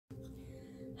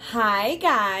Hi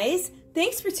guys,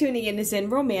 thanks for tuning in to Zen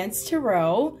Romance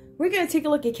Tarot. We're going to take a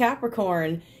look at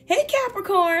Capricorn. Hey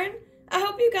Capricorn, I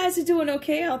hope you guys are doing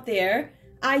okay out there.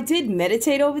 I did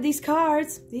meditate over these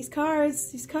cards. We're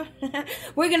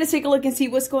going to take a look and see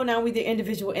what's going on with your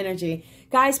individual energy.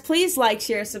 Guys, please like,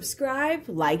 share, subscribe.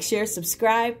 Like, share,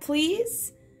 subscribe,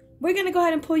 please. We're going to go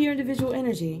ahead and pull your individual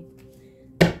energy.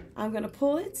 I'm going to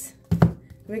pull it.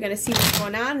 We're going to see what's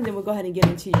going on, and then we'll go ahead and get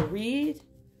into your read.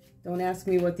 Don't ask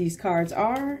me what these cards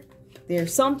are. They're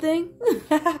something.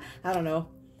 I don't know.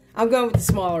 I'm going with the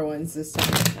smaller ones this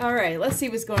time. All right, let's see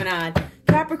what's going on.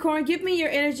 Capricorn, give me your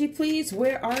energy, please.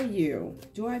 Where are you?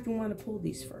 Do I even want to pull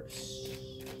these first?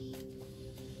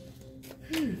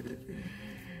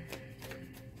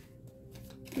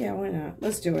 Yeah, why not?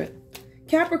 Let's do it.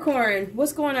 Capricorn,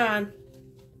 what's going on?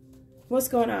 What's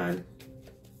going on?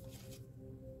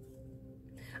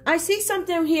 I see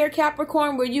something here,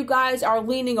 Capricorn, where you guys are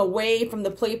leaning away from the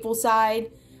playful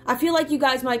side. I feel like you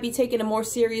guys might be taking a more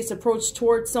serious approach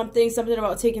towards something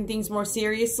about taking things more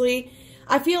seriously.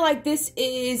 I feel like this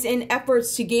is in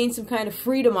efforts to gain some kind of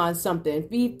freedom on something.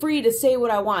 Be free to say what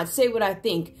I want, say what I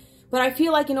think. But I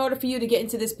feel like in order for you to get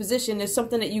into this position, there's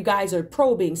something that you guys are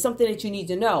probing, something that you need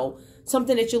to know,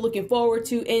 something that you're looking forward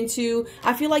to, into.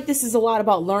 I feel like this is a lot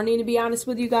about learning, to be honest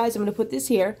with you guys. I'm going to put this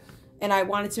here. And I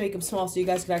wanted to make them small so you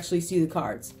guys could actually see the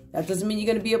cards. That doesn't mean you're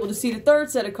going to be able to see the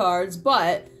third set of cards,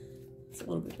 but it's a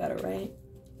little bit better, right?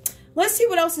 Let's see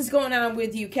what else is going on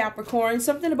with you, Capricorn.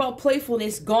 Something about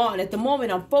playfulness gone. At the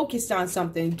moment, I'm focused on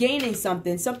something, gaining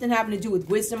something having to do with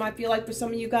wisdom, I feel like, for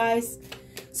some of you guys.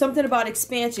 Something about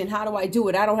expansion. How do I do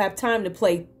it? I don't have time to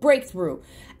play. Breakthrough.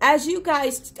 As you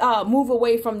guys move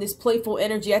away from this playful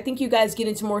energy, I think you guys get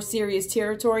into more serious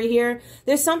territory here.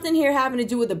 There's something here having to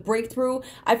do with a breakthrough.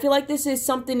 I feel like this is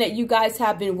something that you guys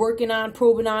have been working on,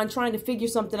 probing on, trying to figure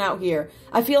something out here.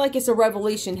 I feel like it's a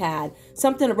revelation a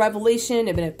revelation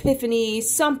of an epiphany,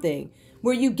 something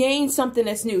where you gain something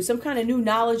that's new, some kind of new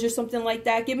knowledge or something like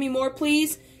that. Give me more,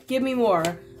 please. Give me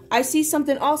more. I see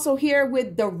something also here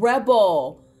with the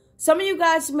rebel. Some of you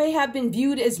guys may have been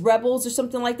viewed as rebels or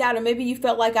something like that, or maybe you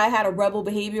felt like I had a rebel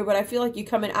behavior, but I feel like you're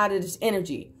coming out of this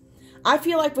energy. I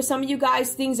feel like for some of you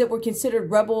guys, things that were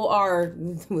considered rebel are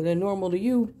they're normal to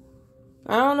you.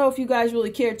 I don't know if you guys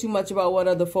really care too much about what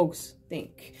other folks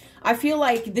think. I feel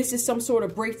like this is some sort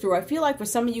of breakthrough. I feel like for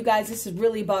some of you guys, this is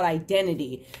really about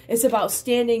identity. It's about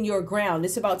standing your ground.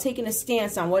 It's about taking a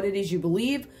stance on what it is you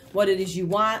believe, what it is you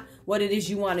want, what it is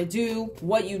you want to do,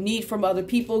 what you need from other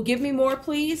people. Give me more,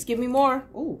 please. Give me more.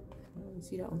 Ooh, I didn't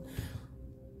see that one.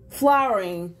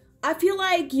 Flowering. I feel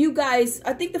like you guys,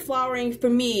 I think the flowering for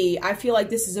me, I feel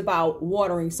like this is about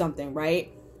watering something,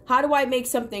 right? How do I make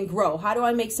something grow? How do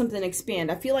I make something expand?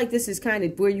 I feel like this is kind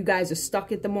of where you guys are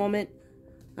stuck at the moment.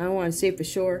 I don't want to say for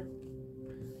sure.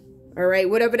 All right,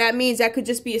 whatever that means, that could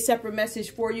just be a separate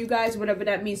message for you guys, whatever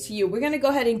that means to you. We're going to go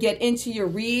ahead and get into your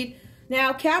read.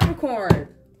 Now, Capricorn,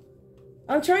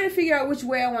 I'm trying to figure out which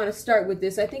way I want to start with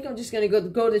this. I think I'm just going to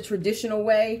go the traditional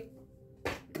way.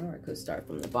 Or I could start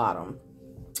from the bottom.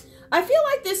 I feel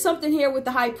like there's something here with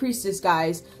the High Priestess,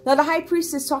 guys. Now, the High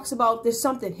Priestess talks about there's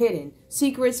something hidden.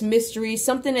 Secrets, mysteries,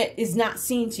 something that is not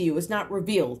seen to you. It's not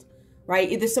revealed, right?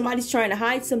 Either somebody's trying to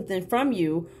hide something from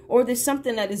you, or there's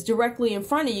something that is directly in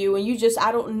front of you, and you just,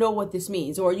 I don't know what this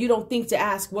means. Or you don't think to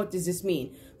ask, what does this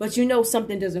mean? But you know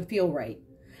something doesn't feel right.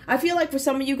 I feel like for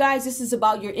some of you guys, this is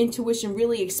about your intuition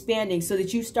really expanding so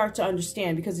that you start to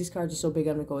understand. Because these cards are so big,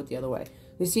 I'm going to go it the other way.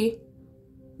 You see?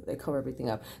 They cover everything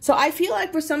up. So I feel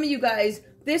like for some of you guys,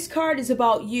 this card is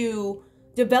about you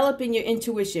developing your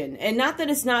intuition. And not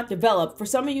that it's not developed. For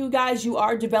some of you guys, you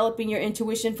are developing your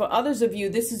intuition. For others of you,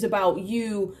 this is about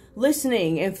you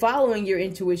listening and following your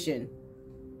intuition.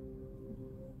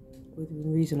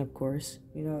 Within reason, of course.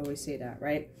 You know, I always say that,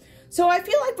 right? So I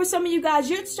feel like for some of you guys,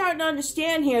 you're starting to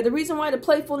understand here. The reason why the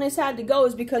playfulness had to go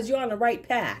is because you're on the right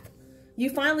path. You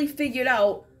finally figured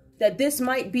out that this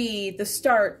might be the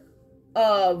start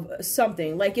of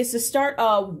something. Like it's the start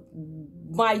of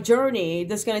my journey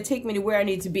that's going to take me to where I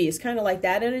need to be. It's kind of like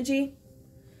that energy.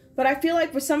 But I feel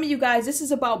like for some of you guys, this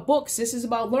is about books. This is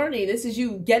about learning. This is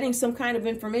you getting some kind of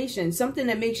information, something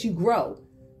that makes you grow.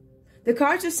 The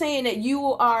cards are saying that you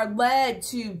are led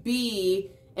to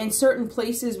be in certain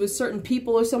places with certain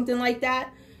people or something like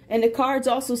that. And the cards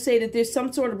also say that there's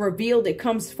some sort of reveal that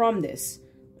comes from this.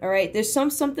 All right, there's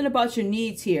something about your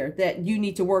needs here that you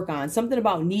need to work on. Something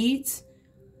about needs.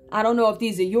 I don't know if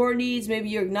these are your needs. Maybe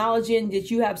you're acknowledging that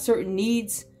you have certain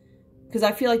needs. Because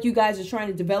I feel like you guys are trying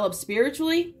to develop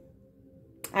spiritually.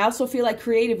 I also feel like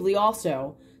creatively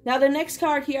also. Now, the next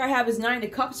card here I have is Nine of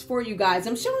Cups for you guys.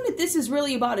 I'm showing that this is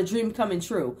really about a dream coming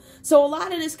true. So a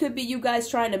lot of this could be you guys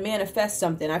trying to manifest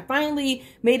something. I finally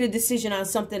made a decision on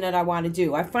something that I want to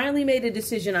do. I finally made a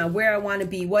decision on where I want to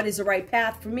be, what is the right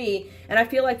path for me. And I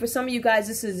feel like for some of you guys,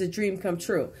 this is a dream come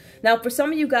true. Now, for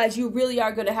some of you guys, you really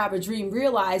are going to have a dream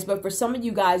realized. But for some of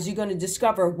you guys, you're going to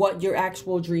discover what your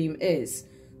actual dream is.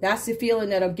 That's the feeling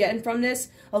that I'm getting from this.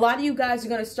 A lot of you guys are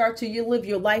going to start to live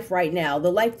your life right now,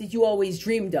 the life that you always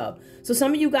dreamed of. So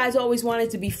some of you guys always wanted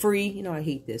to be free. You know, I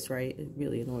hate this, right? It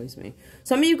really annoys me.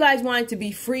 Some of you guys wanted to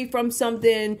be free from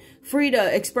something, free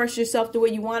to express yourself the way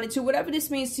you wanted to, whatever this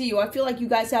means to you. I feel like you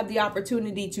guys have the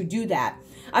opportunity to do that.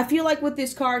 I feel like with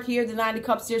this card here, the Nine of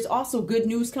Cups, there's also good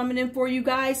news coming in for you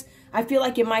guys. I feel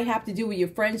like it might have to do with your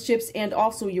friendships and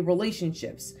also your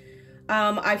relationships.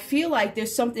 I feel like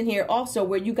there's something here also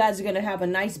where you guys are going to have a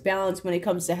nice balance when it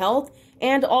comes to health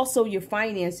and also your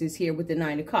finances here with the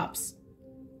Nine of Cups.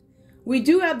 We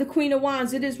do have the Queen of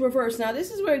Wands. It is reversed. Now,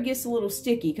 this is where it gets a little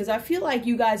sticky because I feel like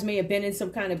you guys may have been in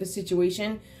some kind of a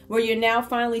situation where you're now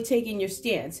finally taking your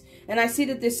stance. And I see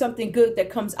that there's something good that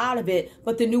comes out of it.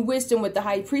 But the new wisdom with the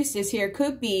High Priestess here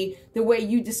could be the way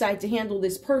you decide to handle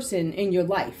this person in your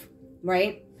life,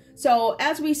 right? So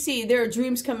as we see, there are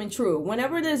dreams coming true.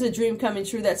 Whenever there's a dream coming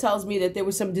true, that tells me that there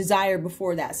was some desire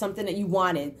before that, something that you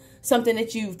wanted, something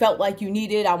that you felt like you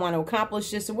needed. I want to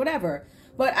accomplish this or whatever.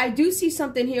 But I do see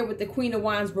something here with the Queen of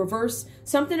Wands reverse,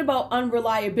 something about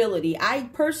unreliability. I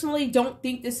personally don't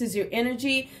think this is your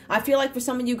energy. I feel like for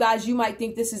some of you guys, you might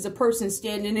think this is a person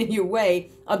standing in your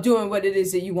way of doing what it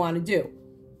is that you want to do.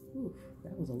 Ooh,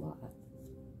 that was a lot.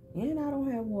 And I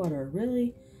don't have water,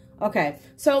 really? Okay,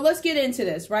 so let's get into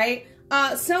this, right?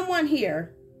 Someone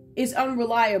here is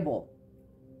unreliable.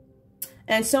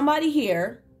 And somebody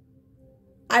here,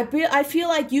 I feel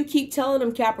like you keep telling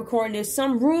them, Capricorn, there's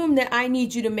some room that I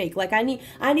need you to make. Like, I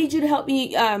need you to help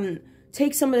me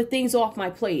take some of the things off my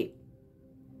plate.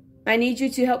 I need you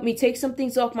to help me take some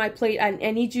things off my plate. I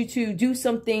need you to do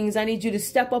some things. I need you to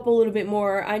step up a little bit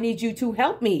more. I need you to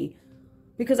help me.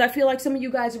 Because I feel like some of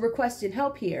you guys are requesting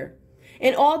help here.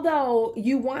 And although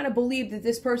you want to believe that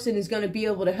this person is going to be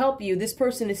able to help you, this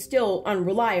person is still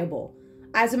unreliable.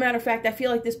 As a matter of fact, I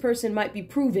feel like this person might be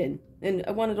proven. And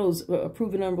one of those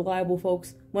proven unreliable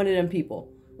folks, one of them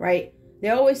people, right? They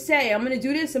always say, I'm going to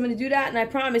do this, I'm going to do that, and I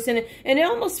promise. And it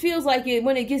almost feels like it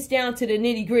when it gets down to the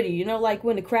nitty gritty, you know, like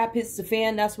when the crap hits the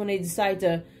fan, that's when they decide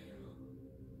to,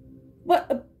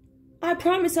 but I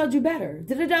promise I'll do better,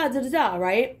 da-da-da, da-da-da,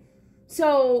 right?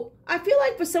 So I feel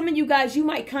like for some of you guys, you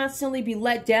might constantly be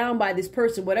let down by this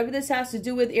person. Whatever this has to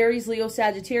do with Aries, Leo,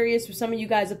 Sagittarius. For some of you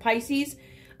guys are Pisces.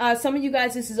 Some of you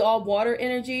guys, this is all water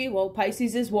energy. Well,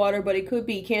 Pisces is water, but it could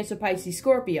be Cancer, Pisces,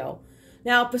 Scorpio.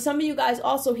 Now, for some of you guys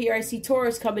also here, I see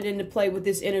Taurus coming into play with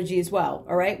this energy as well.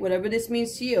 All right, whatever this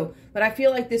means to you. But I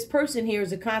feel like this person here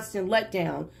is a constant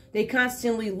letdown. They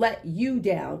constantly let you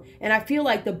down. And I feel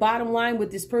like the bottom line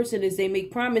with this person is they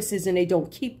make promises and they don't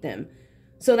keep them.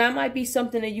 So that might be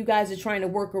something that you guys are trying to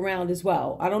work around as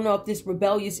well. I don't know if this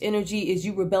rebellious energy is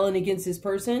you rebelling against this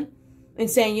person and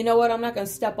saying, you know what, I'm not going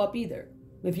to step up either.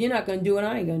 If you're not going to do it,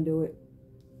 I ain't going to do it.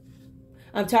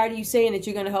 I'm tired of you saying that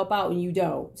you're going to help out and you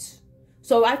don't.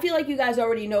 So I feel like you guys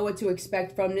already know what to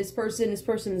expect from this person. This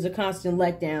person is a constant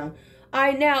letdown.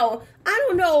 I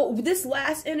don't know, this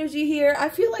last energy here, I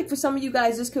feel like for some of you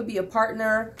guys, this could be a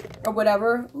partner or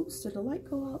whatever. Oops, did the light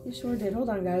go out? It sure did. Hold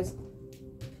on, guys.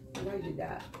 Why did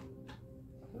that?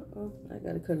 Uh-oh, I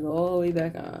gotta cut it all the way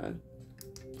back on.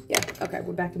 Yeah, okay,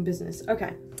 we're back in business.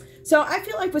 Okay, so I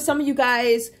feel like for some of you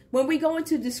guys, when we go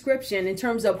into description in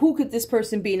terms of who could this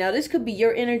person be, now this could be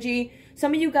your energy.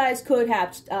 Some of you guys could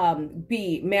have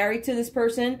be married to this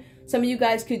person. Some of you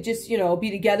guys could just, you know, be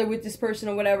together with this person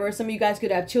or whatever. Some of you guys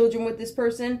could have children with this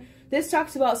person. This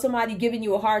talks about somebody giving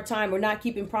you a hard time or not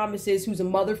keeping promises, who's a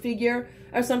mother figure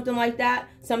or something like that.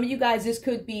 Some of you guys, this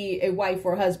could be a wife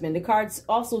or husband. The cards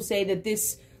also say that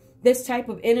this type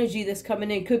of energy that's coming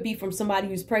in could be from somebody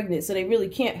who's pregnant. So they really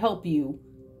can't help you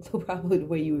probably the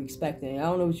way you were expecting. I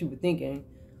don't know what you were thinking.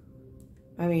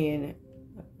 I mean,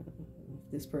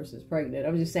 this person's pregnant.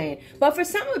 I'm just saying. But for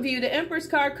some of you, the Empress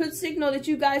card could signal that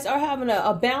you guys are having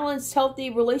a balanced, healthy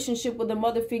relationship with a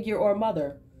mother figure or a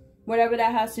mother. Whatever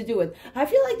that has to do with. I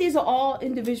feel like these are all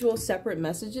individual separate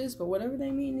messages, but whatever they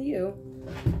mean to you.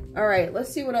 All right,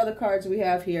 let's see what other cards we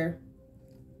have here.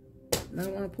 I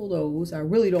don't want to pull those. I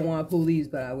really don't want to pull these,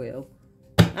 but I will.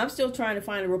 I'm still trying to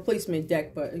find a replacement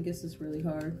deck, but I guess it's really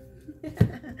hard.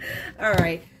 All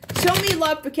right. Show me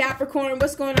love for Capricorn.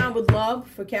 What's going on with love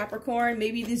for Capricorn?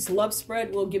 Maybe this love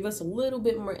spread will give us a little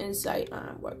bit more insight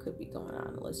on what could be going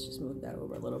on. Let's just move that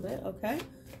over a little bit, okay?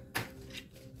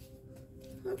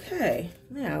 Okay.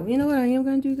 Now, you know what I am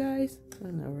going to do, guys?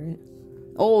 I know, right?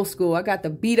 Old school. I got the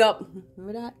beat up.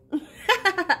 Remember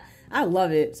that? I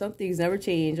love it. Some things never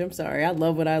change. I'm sorry. I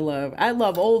love what I love. I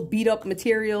love old beat up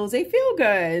materials. They feel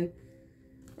good.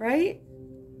 Right?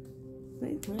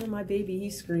 My baby,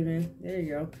 he's screaming. There you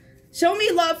go. Show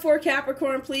me love for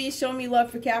Capricorn, please. Show me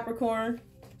love for Capricorn.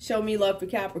 Show me love for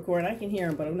Capricorn. I can hear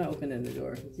him, but I'm not opening the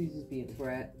door. He's just being a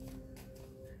brat.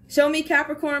 Show me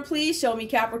Capricorn, please. Show me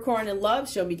Capricorn in love.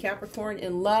 Show me Capricorn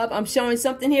in love. I'm showing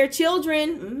something here.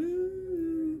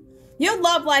 Children. Your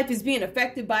love life is being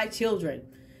affected by children.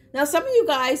 Now, some of you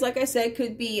guys, like I said,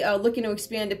 could be looking to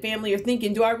expand a family or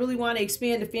thinking, do I really want to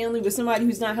expand a family with somebody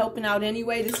who's not helping out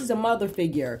anyway? This is a mother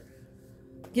figure.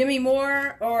 Give me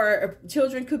more, or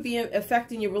children could be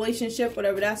affecting your relationship,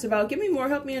 whatever that's about. Give me more.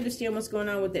 Help me understand what's going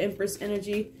on with the Empress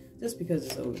energy, just because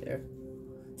it's over there.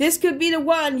 This could be the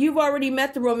one. You've already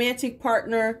met the romantic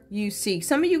partner you seek.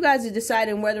 Some of you guys are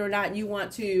deciding whether or not you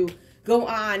want to go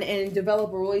on and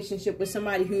develop a relationship with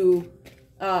somebody who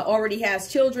already has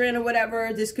children or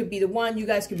whatever. This could be the one. You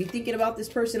guys could be thinking about this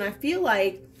person. I feel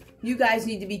like you guys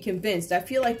need to be convinced. I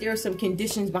feel like there are some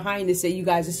conditions behind this that you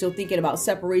guys are still thinking about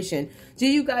separation. Do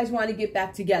you guys want to get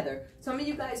back together? Some of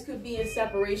you guys could be in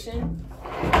separation.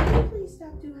 Please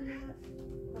stop doing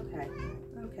that. Okay.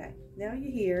 Okay. Now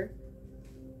you're here.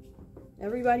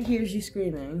 Everybody hears you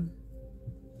screaming.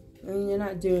 And you're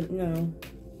not doing... No.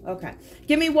 Okay.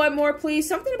 Give me one more, please.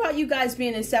 Something about you guys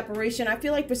being in separation. I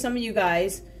feel like for some of you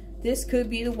guys, this could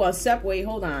be the one. Wait,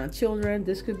 hold on. Children,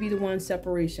 this could be the one.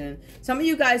 Separation. Some of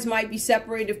you guys might be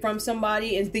separated from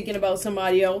somebody and thinking about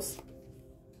somebody else.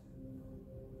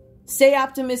 Stay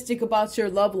optimistic about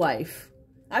your love life.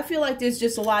 I feel like there's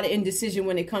just a lot of indecision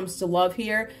when it comes to love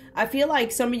here. I feel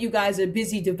like some of you guys are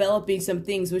busy developing some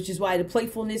things, which is why the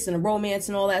playfulness and the romance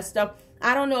and all that stuff,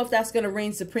 I don't know if that's going to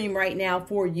reign supreme right now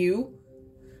for you.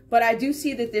 But I do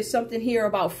see that there's something here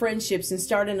about friendships and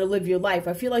starting to live your life.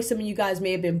 I feel like some of you guys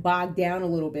may have been bogged down a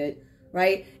little bit,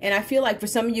 right? And I feel like for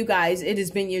some of you guys, it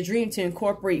has been your dream to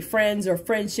incorporate friends or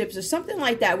friendships or something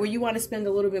like that, where you want to spend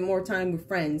a little bit more time with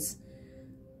friends.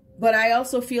 But I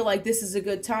also feel like this is a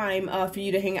good time for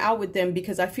you to hang out with them,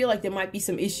 because I feel like there might be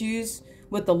some issues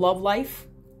with the love life.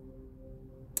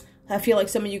 I feel like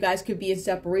some of you guys could be in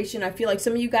separation. I feel like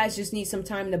some of you guys just need some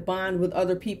time to bond with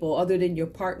other people other than your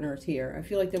partners here. I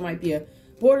feel like there might be a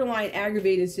borderline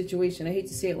aggravated situation. I hate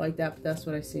to say it like that, but that's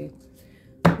what I see.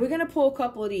 We're going to pull a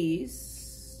couple of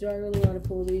these. Do I really want to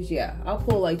pull these? Yeah, I'll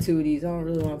pull like 2 of these. I don't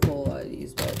really want to pull a lot of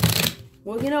these, but...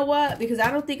 Well, you know what? Because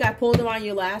I don't think I pulled them on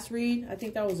your last read. I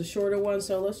think that was a shorter one,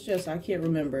 so let's just... I can't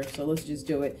remember, so let's just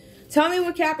do it. Tell me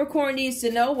what Capricorn needs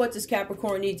to know. What does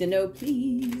Capricorn need to know,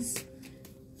 please?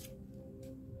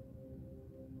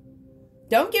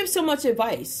 Don't give so much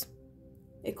advice.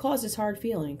 It causes hard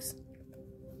feelings.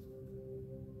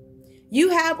 You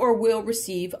have or will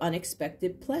receive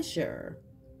unexpected pleasure.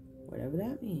 Whatever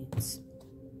that means.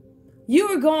 You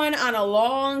are going on a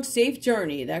long, safe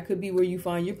journey. That could be where you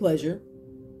find your pleasure.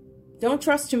 Don't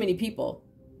trust too many people.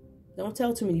 Don't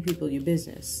tell too many people your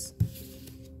business.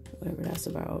 Whatever that's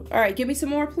about. All right, give me some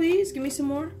more, please. Give me some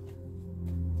more.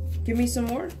 Give me some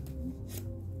more.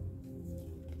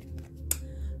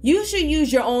 You should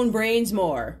use your own brains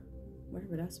more.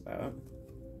 Whatever that's about.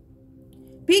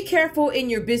 Be careful in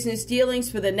your business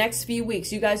dealings for the next few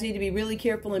weeks. You guys need to be really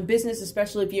careful in business,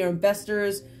 especially if you're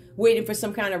investors waiting for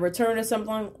some kind of return or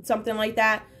something like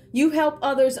that. You help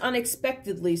others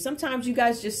unexpectedly. Sometimes you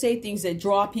guys just say things that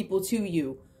draw people to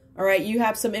you. All right, you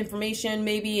have some information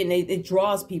maybe and it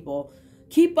draws people.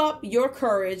 Keep up your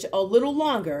courage a little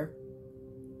longer.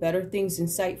 Better things in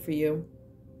sight for you.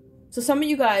 So some of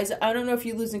you guys, I don't know if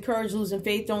you're losing courage, losing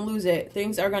faith, don't lose it.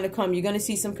 Things are going to come. You're going to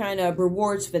see some kind of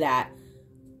rewards for that.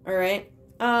 All right.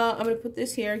 I'm going to put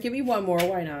this here. Give me one more.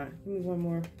 Why not? Give me one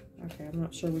more. Okay, I'm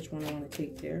not sure which one I want to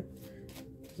take there.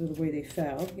 Because of the way they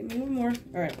fell. Give me one more.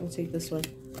 All right, we'll take this one.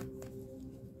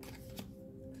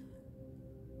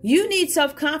 You need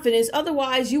self-confidence,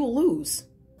 otherwise you will lose.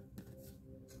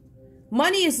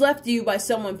 Money is left to you by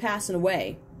someone passing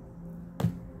away.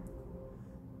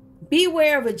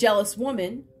 Beware of a jealous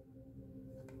woman.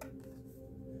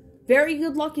 Very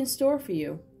good luck in store for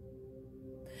you.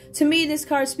 To me, this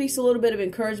card speaks a little bit of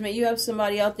encouragement. You have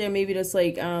somebody out there maybe that's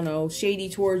like, I don't know, shady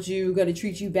towards you, going to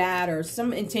treat you bad, or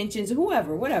some intentions,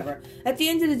 whoever, whatever. At the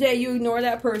end of the day, you ignore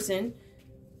that person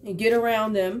and get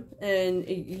around them and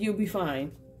you'll be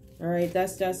fine. All right,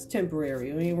 that's temporary.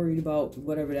 You ain't worried about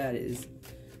whatever that is.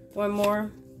 One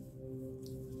more.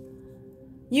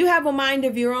 You have a mind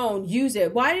of your own. Use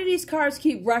it. Why do these cards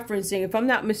keep referencing, if I'm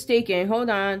not mistaken, hold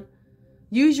on.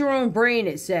 Use your own brain,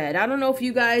 it said. I don't know if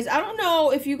you guys,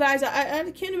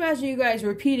 I can't imagine you guys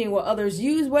repeating what others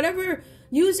use. Whatever,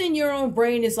 using your own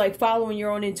brain is like following your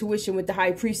own intuition with the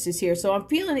High Priestess here. So I'm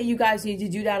feeling that you guys need to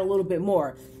do that a little bit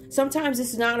more. Sometimes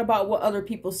it's not about what other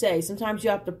people say. Sometimes you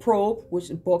have to probe, which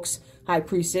is books, High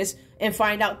Priestess, and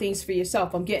find out things for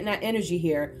yourself. I'm getting that energy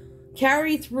here.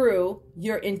 Carry through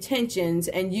your intentions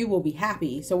and you will be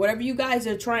happy. So whatever you guys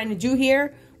are trying to do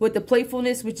here with the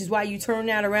playfulness, which is why you turn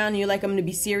that around and you're like, I'm going to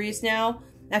be serious now.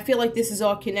 I feel like this is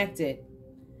all connected.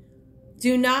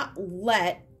 Do not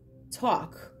let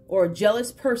talk or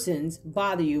jealous persons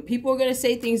bother you. People are going to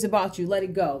say things about you. Let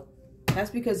it go. That's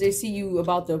because they see you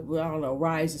about the, I don't know,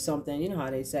 rise or something. You know how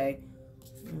they say.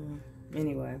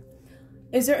 Anyway.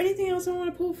 Is there anything else I want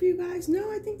to pull for you guys?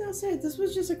 No, I think that's it. This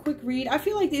was just a quick read. I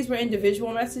feel like these were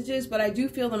individual messages, but I do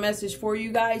feel the message for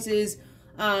you guys is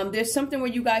there's something where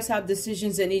you guys have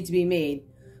decisions that need to be made.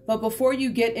 But before you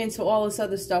get into all this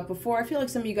other stuff, I feel like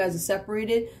some of you guys are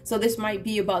separated. So this might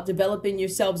be about developing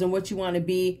yourselves and what you want to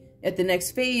be at the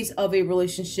next phase of a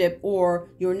relationship or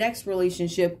your next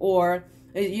relationship, or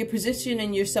you're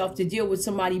positioning yourself to deal with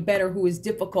somebody better who is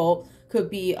difficult. Could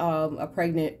be a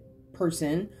pregnant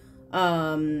person.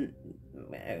 I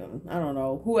don't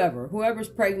know, whoever's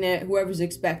pregnant, whoever's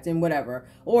expecting, whatever.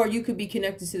 Or you could be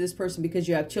connected to this person because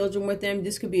you have children with them.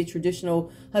 This could be a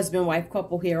traditional husband-wife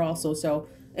couple here also. So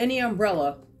any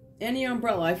umbrella,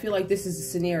 I feel like this is a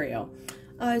scenario.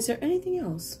 Is there anything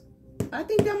else? I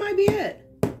think that might be it.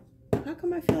 How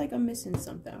come I feel like I'm missing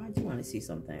something? I do want to see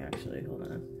something, actually. Hold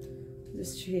on.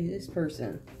 This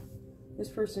person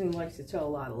who likes to tell a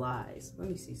lot of lies. Let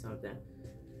me see something.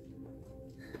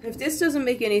 If this doesn't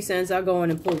make any sense, I'll go in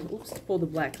and pull the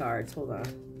black cards. Hold on.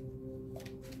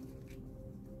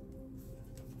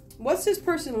 What's this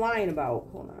person lying about?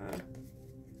 Hold on.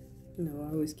 No,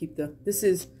 I always keep this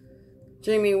is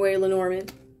Jamie Wayla Norman.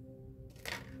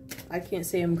 I can't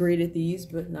say I'm great at these,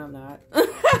 but no, I'm not.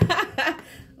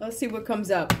 Let's see what comes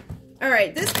up. All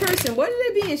right, this person, what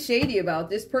are they being shady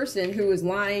about? This person who is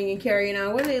lying and carrying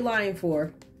on. What are they lying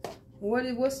for?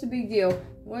 What's the big deal?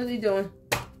 What are they doing?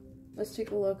 Let's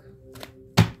take a look.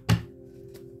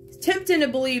 It's tempting to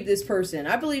believe this person.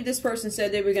 I believe this person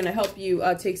said they were going to help you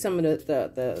take some of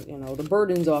the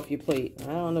burdens off your plate.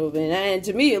 I don't know. And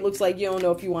to me, it looks like you don't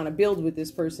know if you want to build with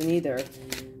this person either.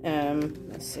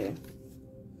 Let's see.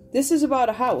 This is about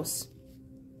a house.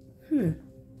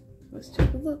 Let's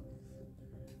take a look.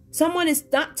 Someone is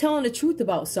not telling the truth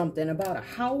about something. About a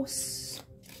house.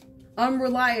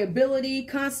 Unreliability.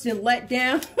 Constant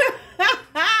letdown.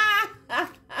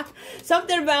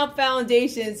 Something about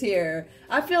foundations here.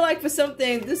 I feel like for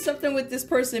something, there's something with this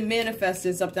person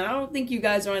manifesting something. I don't think you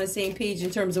guys are on the same page in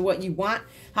terms of what you want,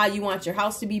 how you want your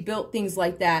house to be built, things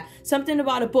like that. Something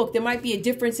about a book. There might be a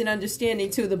difference in understanding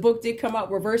too. The book did come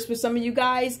out reversed for some of you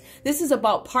guys. This is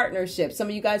about partnership. Some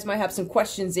of you guys might have some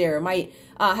questions there. Might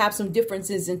have some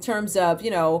differences in terms of,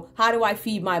 you know, how do I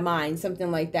feed my mind?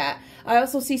 Something like that. I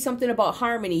also see something about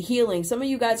harmony, healing. Some of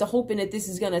you guys are hoping that this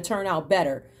is going to turn out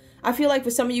better. I feel like for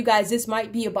some of you guys, this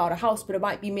might be about a house, but it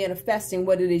might be manifesting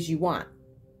what it is you want.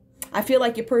 I feel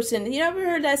like your person, you ever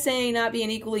heard that saying, not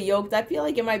being equally yoked? I feel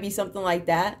like it might be something like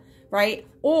that, right?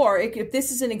 Or if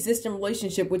this is an existing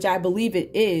relationship, which I believe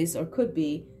it is or could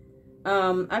be,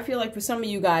 I feel like for some of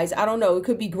you guys, I don't know, it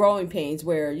could be growing pains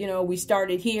where, you know, we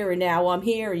started here and now I'm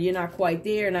here and you're not quite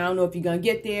there and I don't know if you're going to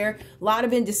get there. A lot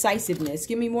of indecisiveness.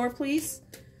 Give me more, please.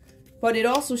 But it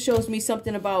also shows me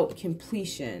something about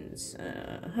completions.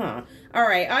 All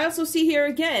right. I also see here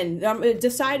again, I'm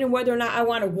deciding whether or not I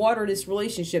want to water this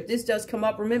relationship. This does come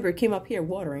up. Remember, it came up here,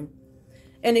 watering.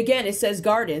 And again, it says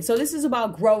garden. So this is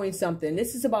about growing something.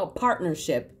 This is about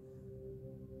partnership.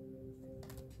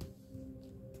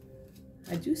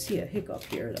 I do see a hiccup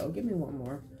here, though. Give me one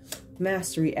more.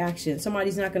 Mastery, action.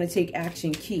 Somebody's not going to take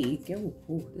action key.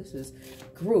 Oh, this is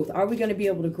growth. Are we going to be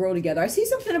able to grow together? I see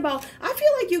something about, I feel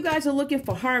like you guys are looking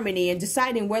for harmony and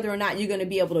deciding whether or not you're going to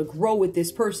be able to grow with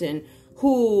this person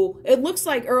who it looks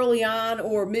like early on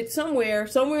or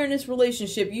somewhere in this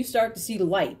relationship, you start to see the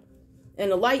light.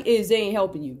 And the light is they ain't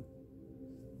helping you.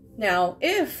 Now,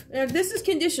 if this is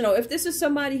conditional, if this is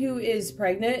somebody who is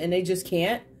pregnant and they just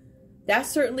can't,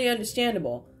 that's certainly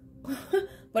understandable.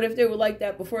 But if they were like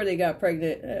that before they got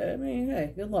pregnant, I mean,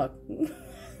 hey, good luck.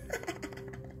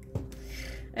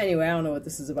 Anyway, I don't know what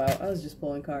this is about. I was just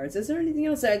pulling cards. Is there anything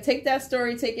else? Take that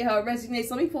story, take it how it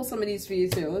resonates. Let me pull some of these for you,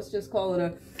 too. Let's just call it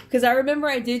a... Because I remember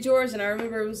I did yours, and I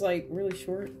remember it was, like, really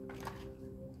short.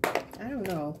 I don't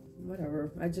know.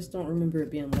 Whatever. I just don't remember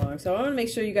it being long. So I want to make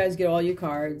sure you guys get all your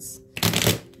cards.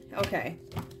 Okay.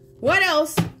 What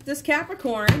else does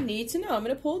Capricorn need to know? I'm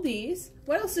going to pull these.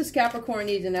 What else does Capricorn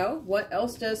need to know? What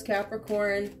else does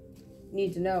Capricorn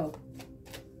need to know?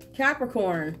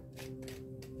 Capricorn.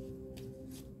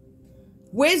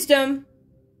 Wisdom.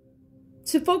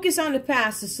 To focus on the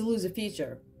past is to lose the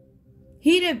future.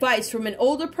 Heed advice from an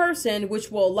older person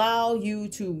which will allow you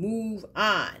to move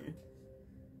on.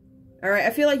 Alright,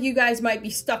 I feel like you guys might be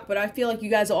stuck, but I feel like you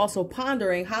guys are also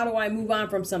pondering, how do I move on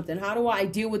from something? How do I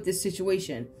deal with this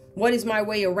situation? What is my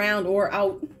way around or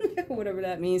out? Whatever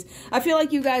that means. I feel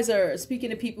like you guys are speaking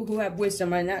to people who have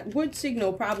wisdom, and that would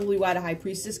signal probably why the High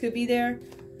Priestess could be there.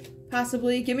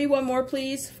 Possibly. Give me one more,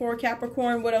 please, for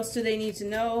Capricorn. What else do they need to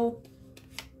know?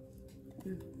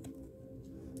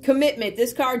 Commitment.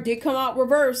 This card did come out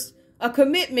reversed. A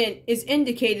commitment is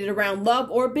indicated around love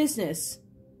or business.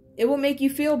 It will make you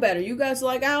feel better. You guys are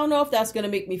like, I don't know if that's going to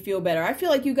make me feel better. I feel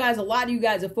like you guys, a lot of you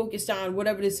guys are focused on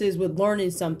whatever this is with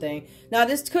learning something. Now,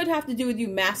 this could have to do with you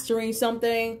mastering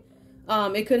something.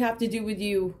 It could have to do with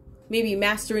you maybe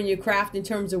mastering your craft in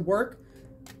terms of work.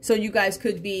 So you guys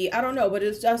could be, I don't know, but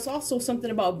it's also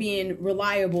something about being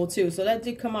reliable too. So that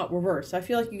did come out reverse. I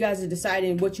feel like you guys are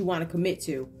deciding what you want to commit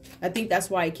to. I think that's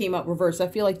why it came out reverse. I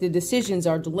feel like the decisions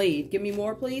are delayed. Give me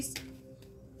more, please.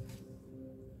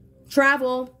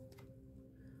 Travel.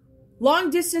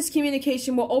 Long distance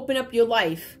communication will open up your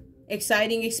life.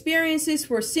 Exciting experiences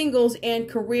for singles and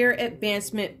career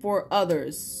advancement for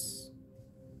others.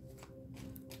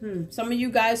 Some of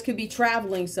you guys could be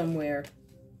traveling somewhere.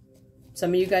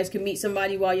 Some of you guys could meet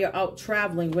somebody while you're out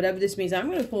traveling. Whatever this means.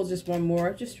 I'm going to pull just one more.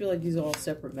 I just feel like these are all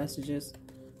separate messages.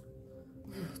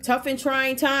 Tough and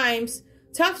trying times.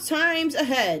 Tough times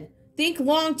ahead. Think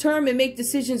long term and make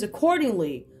decisions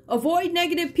accordingly. Avoid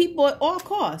negative people at all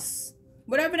costs.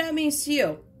 Whatever that means to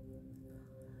you.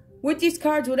 With these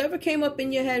cards, whatever came up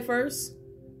in your head first,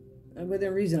 and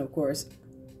within reason, of course,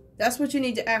 that's what you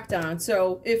need to act on.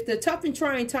 So if the tough and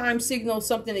trying times signals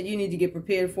something that you need to get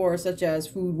prepared for, such as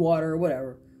food, water,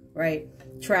 whatever, right?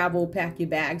 Travel, pack your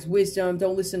bags, wisdom.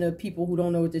 Don't listen to people who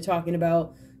don't know what they're talking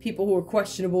about. People who are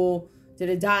questionable.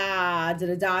 Da-da-da,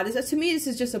 da-da-da. To me, this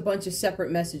is just a bunch of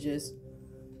separate messages.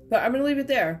 But I'm going to leave it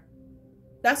there.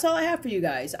 That's all I have for you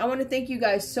guys. I want to thank you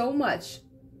guys so much.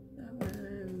 Give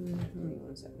me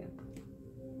 1 second.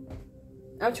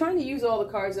 I'm trying to use all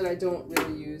the cards that I don't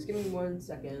really use. Give me 1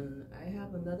 second. I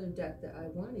have another deck that I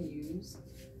want to use.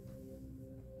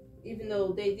 Even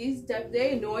though they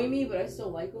annoy me, but I still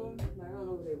like them. I don't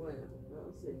know where they went.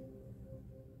 Let's see.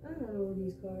 I don't know where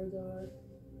these cards are.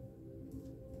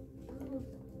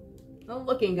 I'm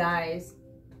looking, guys.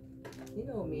 You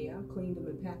know me. I've cleaned them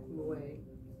and packed them away.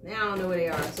 Now I don't know where they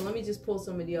are, so let me just pull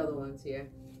some of the other ones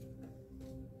here.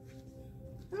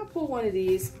 I'll pull one of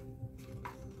these.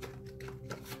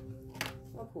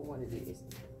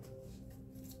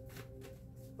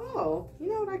 Oh, you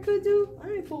know what I could do? I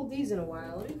haven't pulled these in a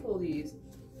while. Let me pull these.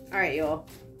 Alright, y'all.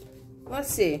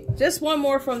 Let's see. Just one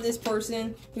more from this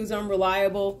person who's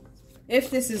unreliable. If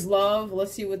this is love,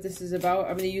 let's see what this is about.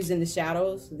 I'm going to use in the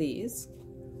shadows. These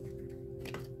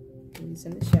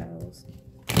in the shadows.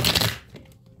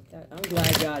 I'm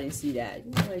glad y'all didn't see that.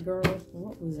 You're like, girl,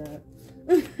 what was that?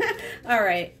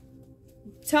 Alright.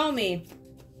 Tell me,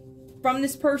 from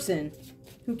this person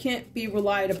who can't be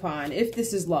relied upon, if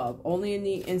this is love. Only in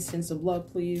the instance of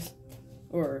love, please.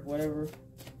 Or whatever.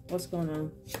 What's going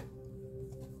on?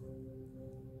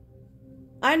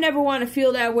 I never want to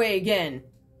feel that way again.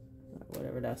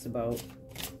 Whatever that's about.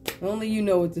 Only you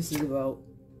know what this is about.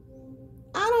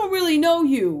 I don't really know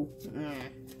you.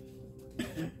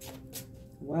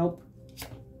 Well,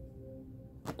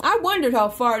 I wondered how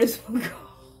far this would go.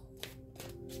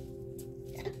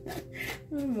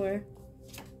 One more.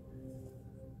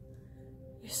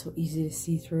 You're so easy to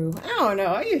see through. I don't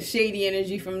know. I get shady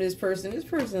energy from this person. This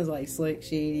person is like slick,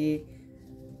 shady.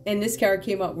 And this card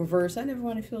came out reversed. I never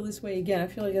want to feel this way again. I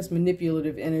feel like that's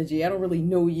manipulative energy. I don't really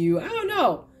know you. I don't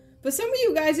know. But some of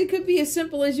you guys, it could be as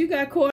simple as you got caught